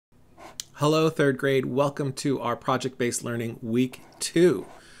Hello, third grade. Welcome to our project-based learning week 2.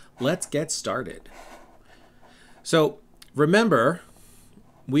 Let's get started. So remember,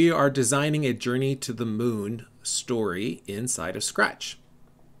 we are designing a Journey to the Moon story inside of Scratch.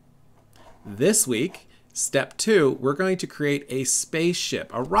 This week, step 2, we're going to create a spaceship,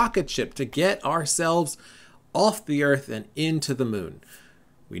 a rocket ship, to get ourselves off the Earth and into the moon.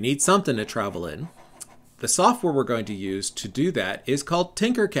 We need something to travel in. The software we're going to use to do that is called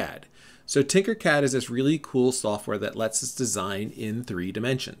TinkerCad. So TinkerCad is this really cool software that lets us design in 3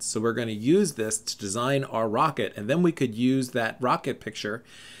 dimensions. So we're going to use this to design our rocket, and then we could use that rocket picture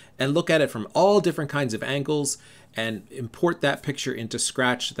and look at it from all different kinds of angles and import that picture into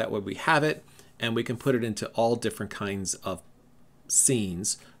Scratch. That way we have it, and we can put it into all different kinds of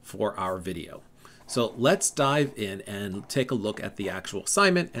scenes for our video. So let's dive in and take a look at the actual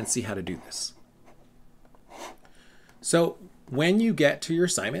assignment and see how to do this. So when you get to your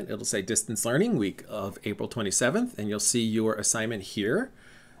assignment, it'll say Distance Learning week of April 27th, and you'll see your assignment here,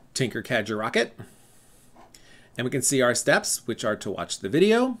 TinkerCad Rocket. And we can see our steps, which are to watch the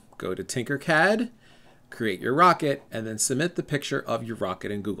video, go to TinkerCad, create your rocket, and then submit the picture of your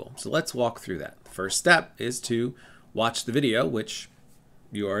rocket in Google. So let's walk through that. The first step is to watch the video, which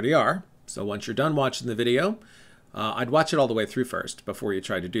you already are. So once you're done watching the video, I'd watch it all the way through first before you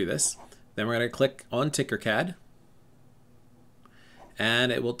try to do this. Then we're going to click on TinkerCad,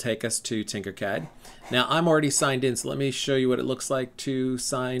 and it will take us to TinkerCad. Now I'm already signed in, so let me show you what it looks like to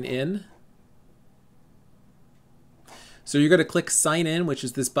sign in. So you're going to click Sign In, which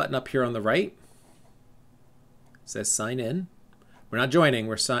is this button up here on the right. It says Sign In. We're not joining,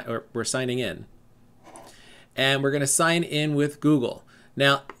 we're signing in. And we're going to sign in with Google.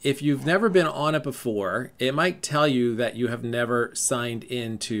 Now, if you've never been on it before, it might tell you that you have never signed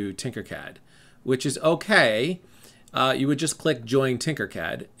into TinkerCad, which is okay. You would just click Join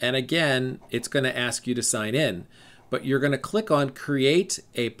TinkerCad, and again, it's going to ask you to sign in. But you're going to click on Create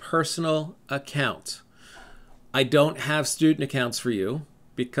a Personal Account. I don't have student accounts for you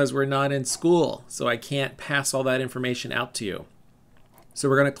because we're not in school, so I can't pass all that information out to you. So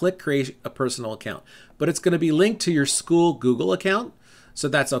we're going to click Create a Personal Account, but it's going to be linked to your school Google account, so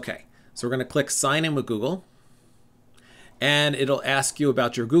that's okay. So we're going to click Sign In with Google, and it'll ask you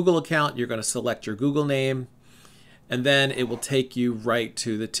about your Google account. You're going to select your Google name, and then it will take you right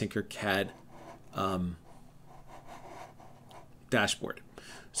to the TinkerCad dashboard.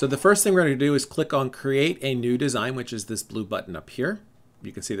 So the first thing we're going to do is click on Create a New Design, which is this blue button up here.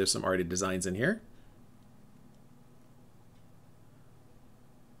 You can see there's some already designs in here.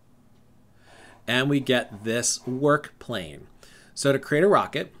 And we get this work plane. So to create a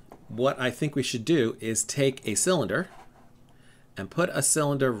rocket, what I think we should do is take a cylinder and put a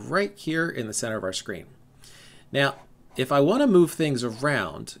cylinder right here in the center of our screen. Now, if I want to move things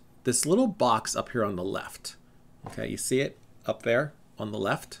around, this little box up here on the left, okay, you see it up there on the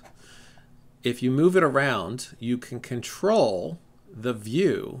left? If you move it around, you can control the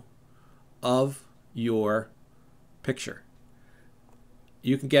view of your picture.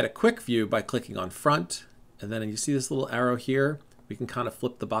 You can get a quick view by clicking on Front, and then you see this little arrow here. We can kind of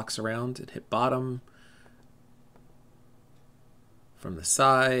flip the box around and hit Bottom, from the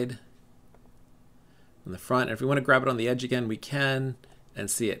side, on the front. And if we want to grab it on the edge again, we can, and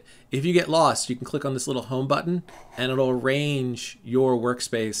see it. If you get lost, you can click on this little home button and it'll arrange your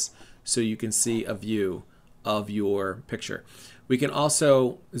workspace so you can see a view of your picture. We can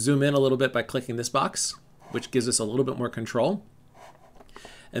also zoom in a little bit by clicking this box, which gives us a little bit more control.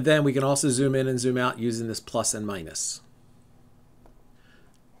 And then we can also zoom in and zoom out using this plus and minus.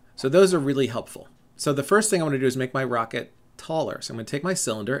 So those are really helpful. So the first thing I want to do is make my rocket taller. So I'm going to take my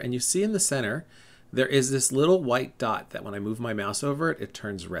cylinder, and you see in the center there is this little white dot that when I move my mouse over it, it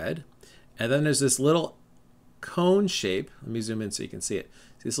turns red. And then there's this little cone shape. Let me zoom in so you can see it.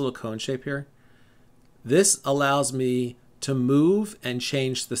 See this little cone shape here? This allows me to move and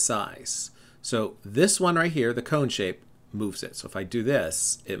change the size. So this one right here, the cone shape, moves it. So if I do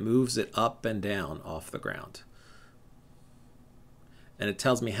this, it moves it up and down off the ground. And it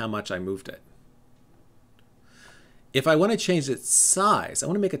tells me how much I moved it. If I want to change its size, I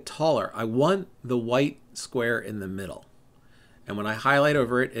want to make it taller, I want the white square in the middle. And when I highlight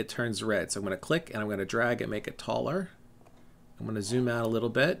over it, it turns red. So I'm going to click and I'm going to drag and make it taller. I'm going to zoom out a little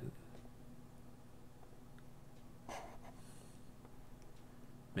bit.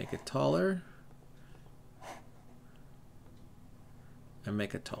 Make it taller. And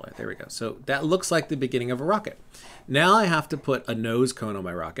make it taller. There we go. So that looks like the beginning of a rocket. Now I have to put a nose cone on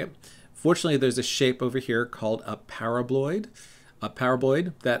my rocket. Fortunately, there's a shape over here called a paraboloid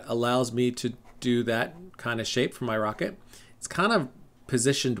that allows me to do that kind of shape for my rocket. It's kind of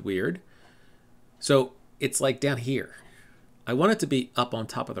positioned weird. So it's like down here. I want it to be up on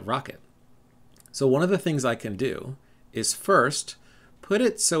top of the rocket. So one of the things I can do is first put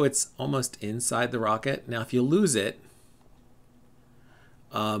it so it's almost inside the rocket. Now, if you lose it,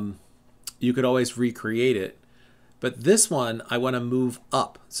 you could always recreate it. But this one, I want to move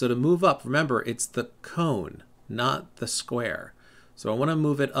up. So to move up, remember, it's the cone, not the square. So I want to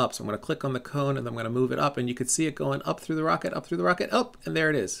move it up. So I'm going to click on the cone and I'm going to move it up. And you can see it going up through the rocket, up, and there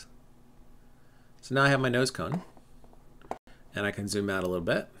it is. So now I have my nose cone. And I can zoom out a little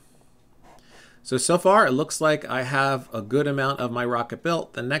bit. So far, it looks like I have a good amount of my rocket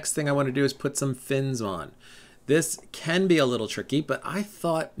built. The next thing I want to do is put some fins on. This can be a little tricky, but I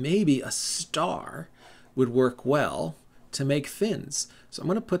thought maybe a star would work well to make fins. So I'm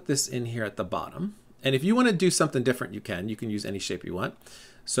going to put this in here at the bottom. And if you want to do something different, you can. You can use any shape you want.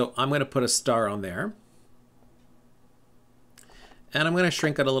 So I'm going to put a star on there. And I'm going to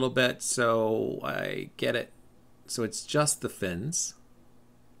shrink it a little bit so I get it. So it's just the fins.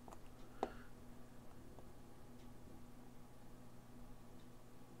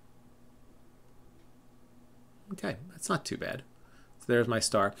 Okay, that's not too bad. So there's my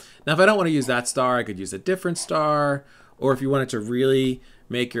star. Now, if I don't want to use that star, I could use a different star. Or if you wanted to really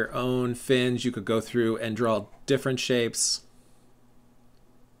make your own fins, you could go through and draw different shapes.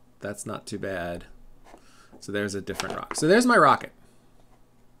 That's not too bad. So there's a different rock. So there's my rocket.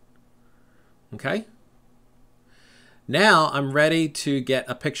 Okay. Now I'm ready to get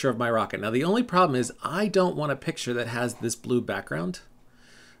a picture of my rocket. Now the only problem is I don't want a picture that has this blue background.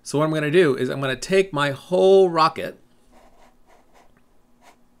 So what I'm going to do is I'm going to take my whole rocket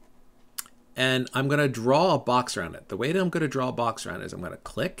and I'm going to draw a box around it. The way that I'm going to draw a box around it is I'm going to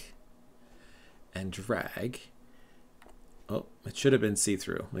click and drag. Oh, it should have been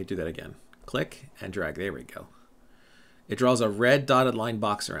see-through. Let me do that again. Click and drag. There we go. It draws a red dotted line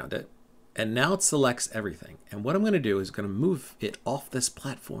box around it. And now it selects everything. And what I'm going to do is going to move it off this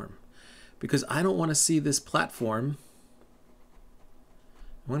platform because I don't want to see this platform.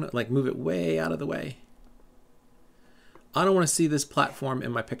 I want to like move it way out of the way. I don't want to see this platform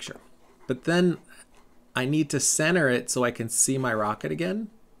in my picture. But then I need to center it so I can see my rocket again.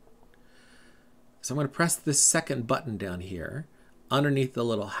 So I'm going to press this second button down here underneath the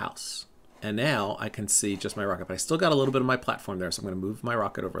little house. And now I can see just my rocket, but I still got a little bit of my platform there. So I'm going to move my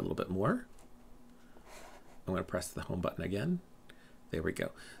rocket over a little bit more. I'm going to press the home button again. There we go.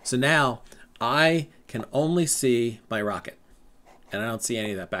 So now I can only see my rocket and I don't see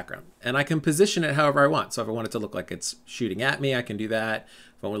any of that background. And I can position it however I want. So if I want it to look like it's shooting at me, I can do that.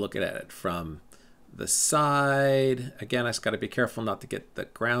 If I want to look at it from the side, again, I just got to be careful not to get the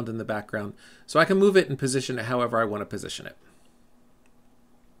ground in the background. So I can move it and position it however I want to position it.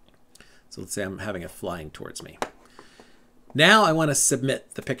 So let's say I'm having it flying towards me. Now I want to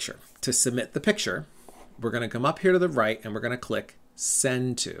submit the picture. To submit the picture, we're going to come up here to the right and we're going to click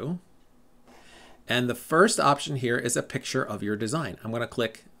Send To. And the first option here is a picture of your design. I'm going to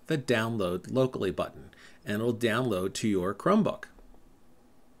click the Download Locally button and it'll download to your Chromebook.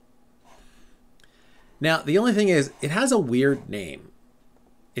 Now, the only thing is it has a weird name.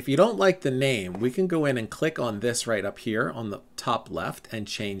 If you don't like the name, we can go in and click on this right up here on the top left and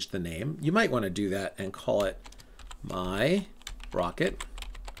change the name. You might want to do that and call it My Rocket.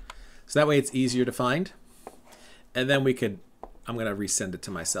 So that way it's easier to find. And then we could, I'm going to resend it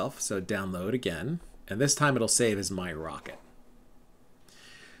to myself. So download again. And this time it'll save as My Rocket.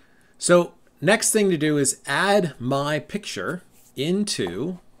 So next thing to do is add my picture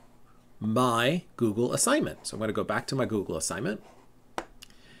into my Google assignment. So I'm going to go back to my Google assignment.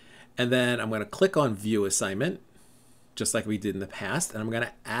 And then I'm going to click on View Assignment, just like we did in the past. And I'm going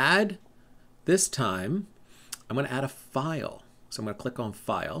to add, this time, I'm going to add a file. So I'm going to click on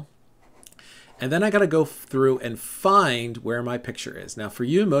File. And then I got to go through and find where my picture is. Now for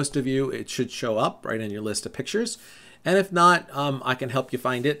you, most of you, it should show up right in your list of pictures. And if not, I can help you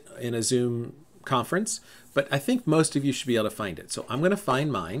find it in a Zoom conference. But I think most of you should be able to find it. So I'm going to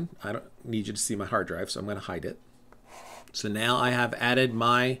find mine. I don't need you to see my hard drive, so I'm going to hide it. So now I have added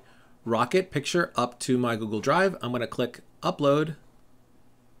my rocket picture up to my Google Drive. I'm going to click Upload.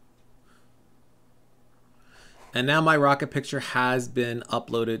 And now my rocket picture has been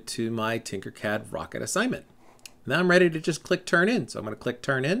uploaded to my TinkerCad Rocket assignment. Now I'm ready to just click Turn In. So I'm going to click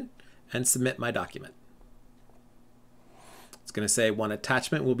Turn In and submit my document. It's going to say one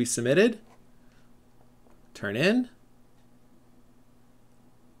attachment will be submitted. Turn in.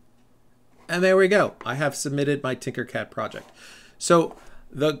 And there we go. I have submitted my TinkerCad project. So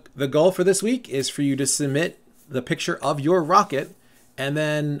the goal for this week is for you to submit the picture of your rocket And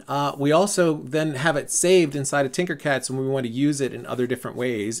then we also then have it saved inside of TinkerCad, so when we want to use it in other different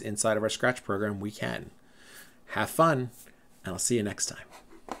ways inside of our Scratch program, we can. Have fun, and I'll see you next time.